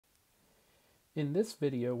In this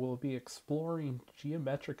video, we'll be exploring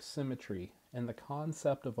geometric symmetry and the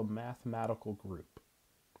concept of a mathematical group.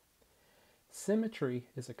 Symmetry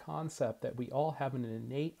is a concept that we all have an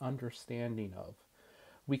innate understanding of.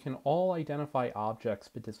 We can all identify objects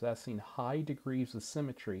possessing high degrees of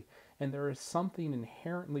symmetry, and there is something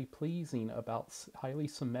inherently pleasing about highly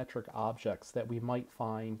symmetric objects that we might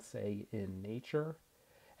find, say, in nature,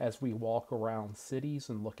 as we walk around cities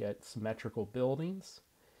and look at symmetrical buildings,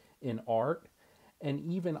 in art, and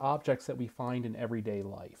even objects that we find in everyday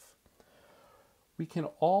life. We can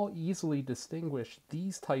all easily distinguish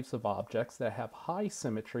these types of objects that have high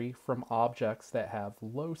symmetry from objects that have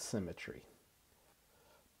low symmetry.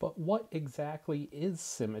 But what exactly is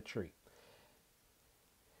symmetry?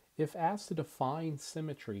 If asked to define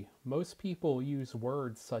symmetry, most people use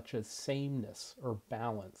words such as sameness or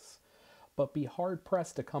balance, but be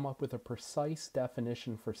hard-pressed to come up with a precise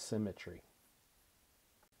definition for symmetry.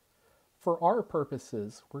 For our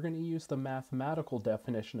purposes, we're going to use the mathematical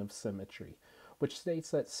definition of symmetry, which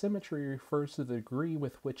states that symmetry refers to the degree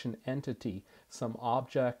with which an entity, some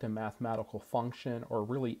object, a mathematical function, or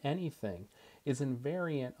really anything, is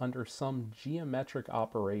invariant under some geometric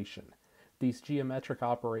operation. These geometric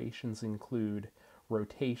operations include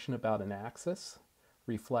rotation about an axis,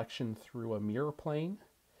 reflection through a mirror plane,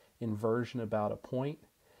 inversion about a point,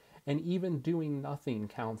 and even doing nothing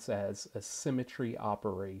counts as a symmetry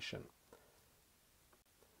operation.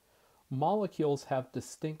 Molecules have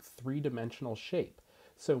distinct three-dimensional shape,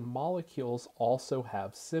 so molecules also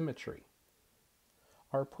have symmetry.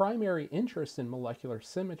 Our primary interest in molecular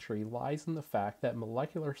symmetry lies in the fact that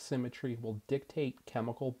molecular symmetry will dictate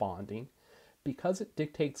chemical bonding. Because it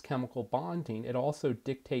dictates chemical bonding, it also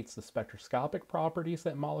dictates the spectroscopic properties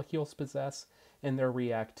that molecules possess and their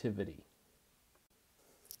reactivity.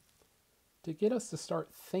 To get us to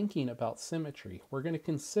start thinking about symmetry, we're going to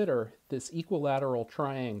consider this equilateral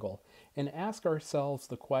triangle and ask ourselves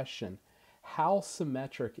the question, how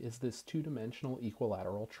symmetric is this two-dimensional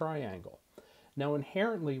equilateral triangle? Now,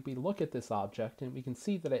 inherently, we look at this object and we can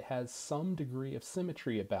see that it has some degree of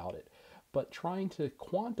symmetry about it, but trying to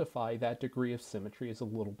quantify that degree of symmetry is a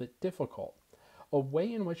little bit difficult. A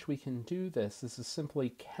way in which we can do this is to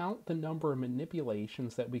simply count the number of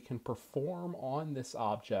manipulations that we can perform on this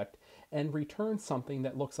object and return something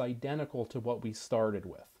that looks identical to what we started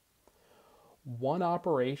with. One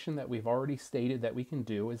operation that we've already stated that we can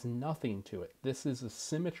do is nothing to it. This is a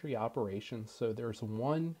symmetry operation, so there's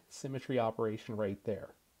one symmetry operation right there,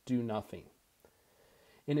 do nothing.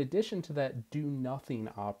 In addition to that do nothing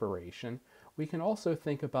operation, we can also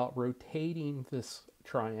think about rotating this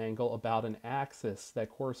triangle about an axis that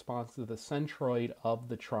corresponds to the centroid of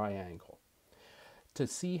the triangle. To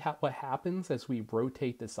see what happens as we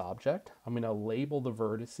rotate this object, I'm going to label the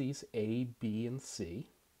vertices A, B, and C.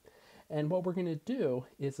 And what we're going to do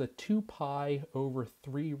is a 2 pi over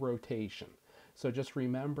 3 rotation. So just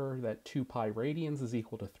remember that 2 pi radians is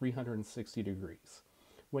equal to 360 degrees.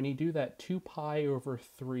 When you do that 2 pi over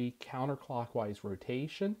 3 counterclockwise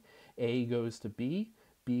rotation, A goes to B,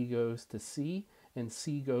 B goes to C, and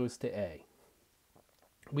C goes to A.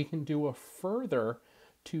 We can do a further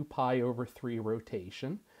 2 pi over 3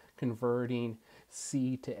 rotation, converting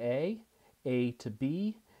C to A to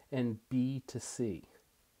B, and B to C.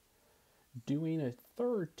 Doing a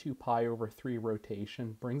third 2 pi over 3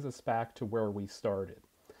 rotation brings us back to where we started.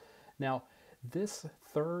 Now, this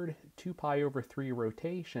third 2 pi over 3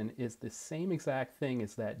 rotation is the same exact thing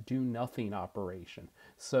as that do nothing operation.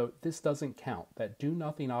 So this doesn't count. That do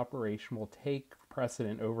nothing operation will take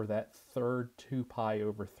precedent over that third 2 pi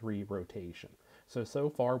over 3 rotation.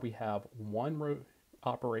 So far we have one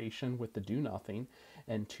operation with the do nothing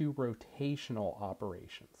and 2 rotational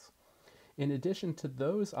operations. In addition to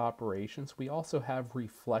those operations, we also have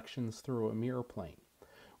reflections through a mirror plane.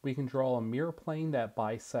 We can draw a mirror plane that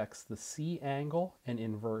bisects the C angle and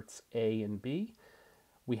inverts A and B.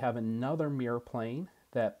 We have another mirror plane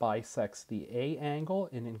that bisects the A angle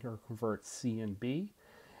and interconverts C and B,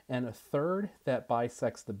 and a third that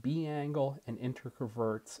bisects the B angle and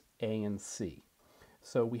interconverts A and C.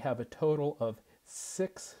 So we have a total of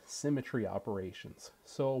 6 symmetry operations.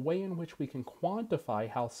 So a way in which we can quantify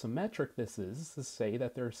how symmetric this is to say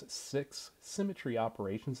that there's 6 symmetry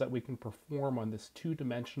operations that we can perform on this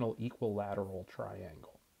two-dimensional equilateral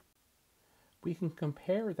triangle. We can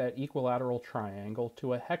compare that equilateral triangle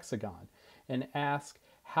to a hexagon and ask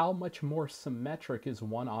how much more symmetric is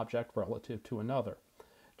one object relative to another.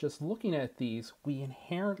 Just looking at these, we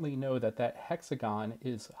inherently know that that hexagon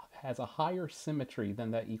has a higher symmetry than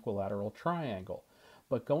that equilateral triangle.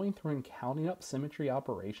 But going through and counting up symmetry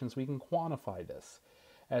operations, we can quantify this.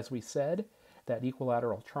 As we said, That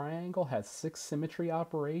equilateral triangle has 6 symmetry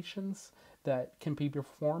operations that can be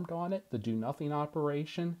performed on it: the do-nothing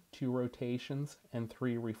operation, 2 rotations, and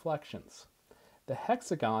 3 reflections. The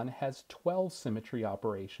hexagon has 12 symmetry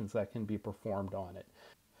operations that can be performed on it: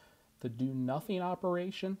 the do-nothing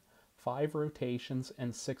operation, 5 rotations,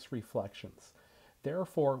 and 6 reflections.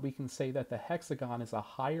 Therefore, we can say that the hexagon is a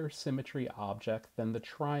higher symmetry object than the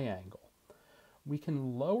triangle. We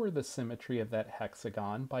can lower the symmetry of that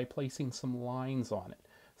hexagon by placing some lines on it.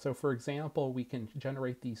 So for example, we can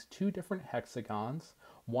generate these 2 different hexagons,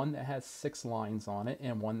 one that has 6 lines on it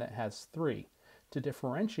and one that has 3. To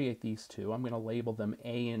differentiate these two, I'm going to label them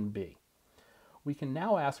A and B. We can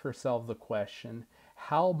now ask ourselves the question,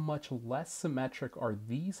 how much less symmetric are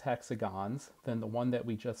these hexagons than the one that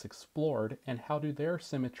we just explored, and how do their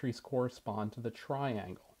symmetries correspond to the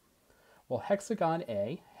triangle? Well, hexagon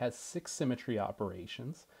A has 6 symmetry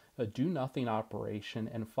operations, a do-nothing operation,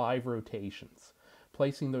 and 5 rotations.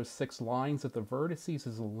 Placing those 6 lines at the vertices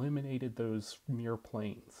has eliminated those mirror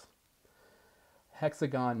planes.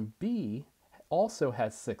 Hexagon B also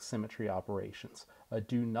has 6 symmetry operations, a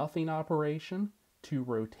do-nothing operation, 2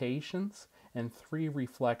 rotations, and 3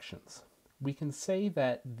 reflections. We can say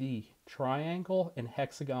that the triangle and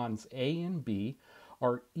hexagons A and B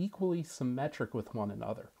are equally symmetric with one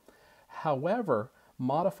another. However,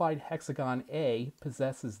 modified hexagon A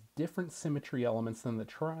possesses different symmetry elements than the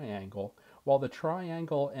triangle, while the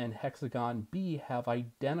triangle and hexagon B have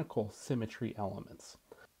identical symmetry elements.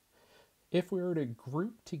 If we were to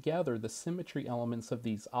group together the symmetry elements of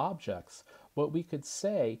these objects, what we could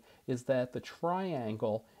say is that the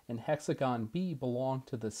triangle and hexagon B belong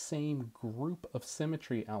to the same group of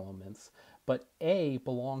symmetry elements, but A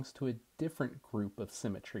belongs to a different group of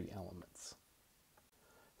symmetry elements.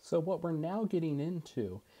 So what we're now getting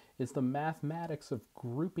into is the mathematics of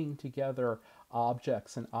grouping together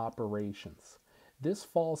objects and operations. This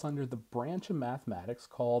falls under the branch of mathematics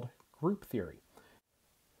called group theory.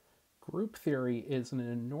 Group theory is an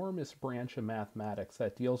enormous branch of mathematics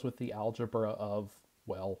that deals with the algebra of,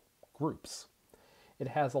 well, groups. It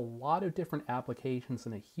has a lot of different applications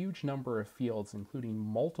in a huge number of fields, including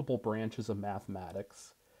multiple branches of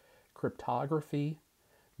mathematics, cryptography,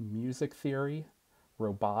 music theory,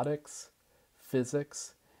 robotics,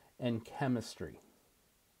 physics, and chemistry.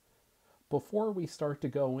 Before we start to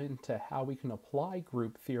go into how we can apply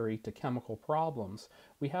group theory to chemical problems,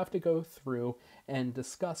 we have to go through and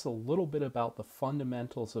discuss a little bit about the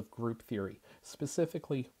fundamentals of group theory,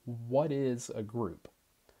 specifically what is a group.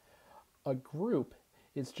 A group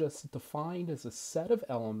is just defined as a set of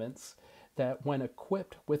elements that, when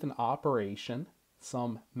equipped with an operation,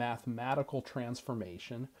 some mathematical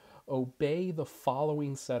transformation, obey the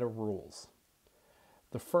following set of rules.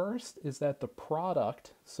 The first is that the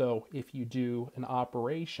product, so if you do an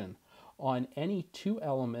operation on any 2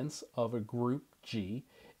 elements of a group G,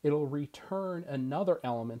 it'll return another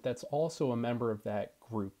element that's also a member of that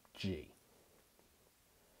group G.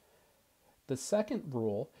 The second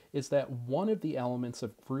rule is that one of the elements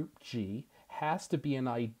of group G has to be an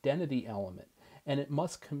identity element, and it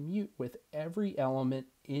must commute with every element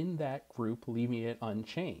in that group, leaving it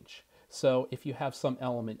unchanged. So if you have some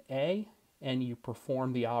element A and you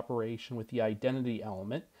perform the operation with the identity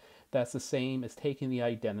element, that's the same as taking the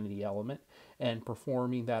identity element and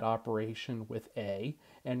performing that operation with A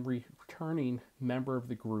and returning member of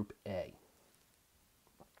the group A.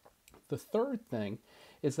 The third thing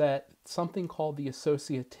is that something called the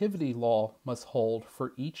associativity law must hold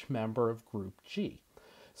for each member of group G.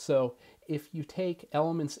 So if you take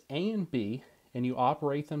elements A and B and you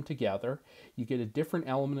operate them together, you get a different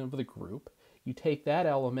element of the group. You take that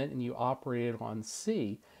element and you operate it on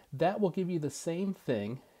C, that will give you the same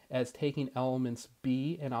thing as taking elements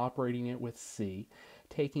B and operating it with C,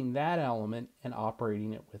 taking that element and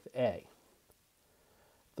operating it with A.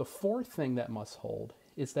 The fourth thing that must hold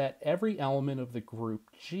is that every element of the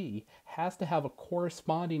group G has to have a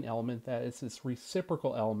corresponding element that is its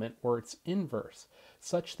reciprocal element or its inverse,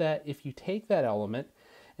 such that if you take that element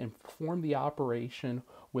and perform the operation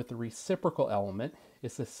with the reciprocal element,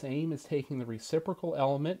 it's the same as taking the reciprocal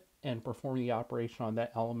element and performing the operation on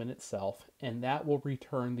that element itself, and that will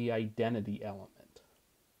return the identity element.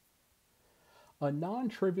 A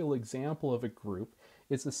non-trivial example of a group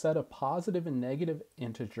is a set of positive and negative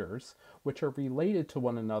integers which are related to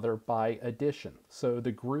one another by addition. So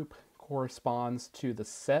the group corresponds to the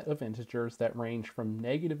set of integers that range from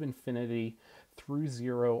negative infinity through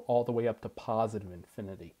 0 all the way up to positive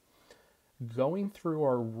infinity. Going through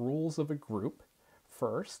our rules of a group,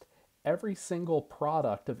 first, every single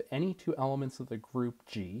product of any 2 elements of the group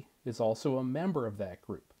G is also a member of that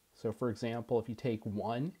group. So for example, if you take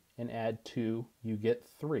 1 and add 2, you get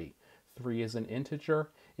 3. 3 is an integer,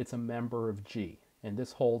 it's a member of G, and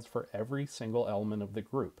this holds for every single element of the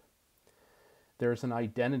group. There's an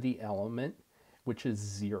identity element, which is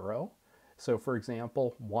 0. So for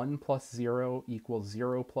example, 1 plus 0 equals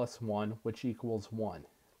 0 plus 1, which equals 1.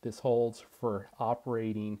 This holds for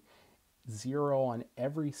operating 0 on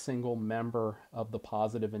every single member of the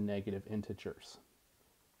positive and negative integers.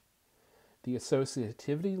 The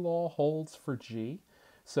associativity law holds for G.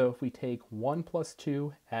 So if we take 1 plus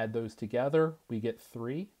 2, add those together, we get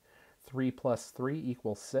 3. 3 plus 3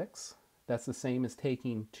 equals 6. That's the same as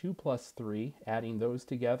taking 2 plus 3, adding those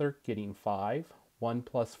together, getting 5. 1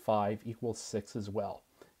 plus 5 equals 6 as well.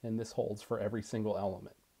 And this holds for every single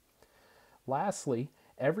element. Lastly,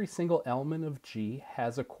 every single element of G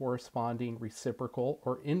has a corresponding reciprocal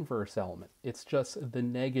or inverse element. It's just the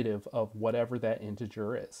negative of whatever that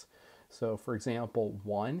integer is. So for example,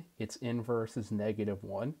 1, its inverse is negative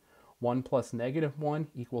 1. 1 plus negative 1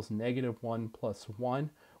 equals negative 1 plus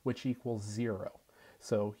 1, which equals 0.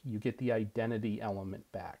 So you get the identity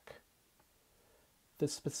element back. The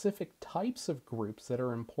specific types of groups that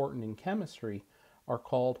are important in chemistry are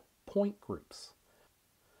called point groups.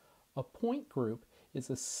 A point group is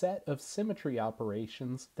a set of symmetry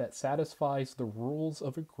operations that satisfies the rules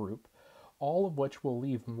of a group, all of which will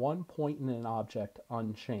leave one point in an object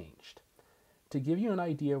unchanged. To give you an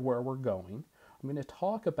idea of where we're going, I'm going to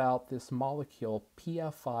talk about this molecule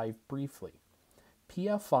PF5 briefly.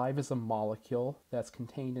 PF5 is a molecule that's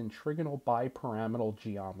contained in trigonal bipyramidal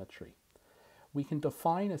geometry. We can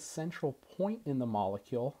define a central point in the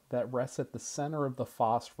molecule that rests at the center of the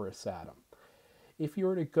phosphorus atom. If you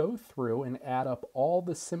were to go through and add up all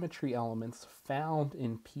the symmetry elements found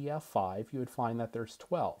in PF5, you would find that there's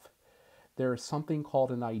 12. There's something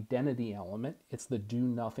called an identity element. It's the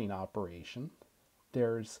do-nothing operation.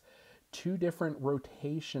 There's 2 different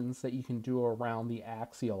rotations that you can do around the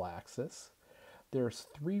axial axis. There's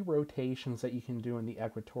 3 rotations that you can do in the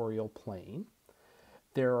equatorial plane.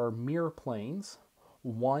 There are mirror planes,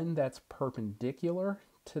 one that's perpendicular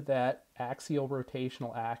to that axial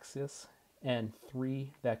rotational axis, and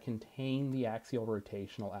 3 that contain the axial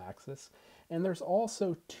rotational axis. And there's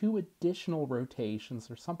also 2 additional rotations.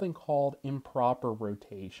 There's something called improper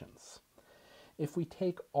rotations. If we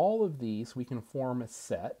take all of these, we can form a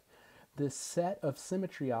set. This set of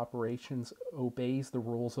symmetry operations obeys the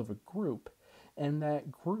rules of a group, and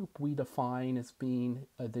that group we define as being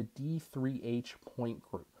the D3H point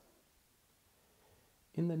group.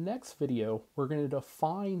 In the next video, we're going to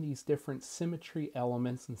define these different symmetry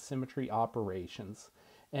elements and symmetry operations.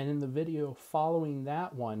 And in the video following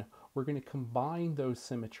that one, we're going to combine those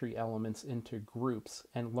symmetry elements into groups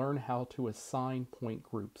and learn how to assign point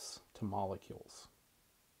groups to molecules.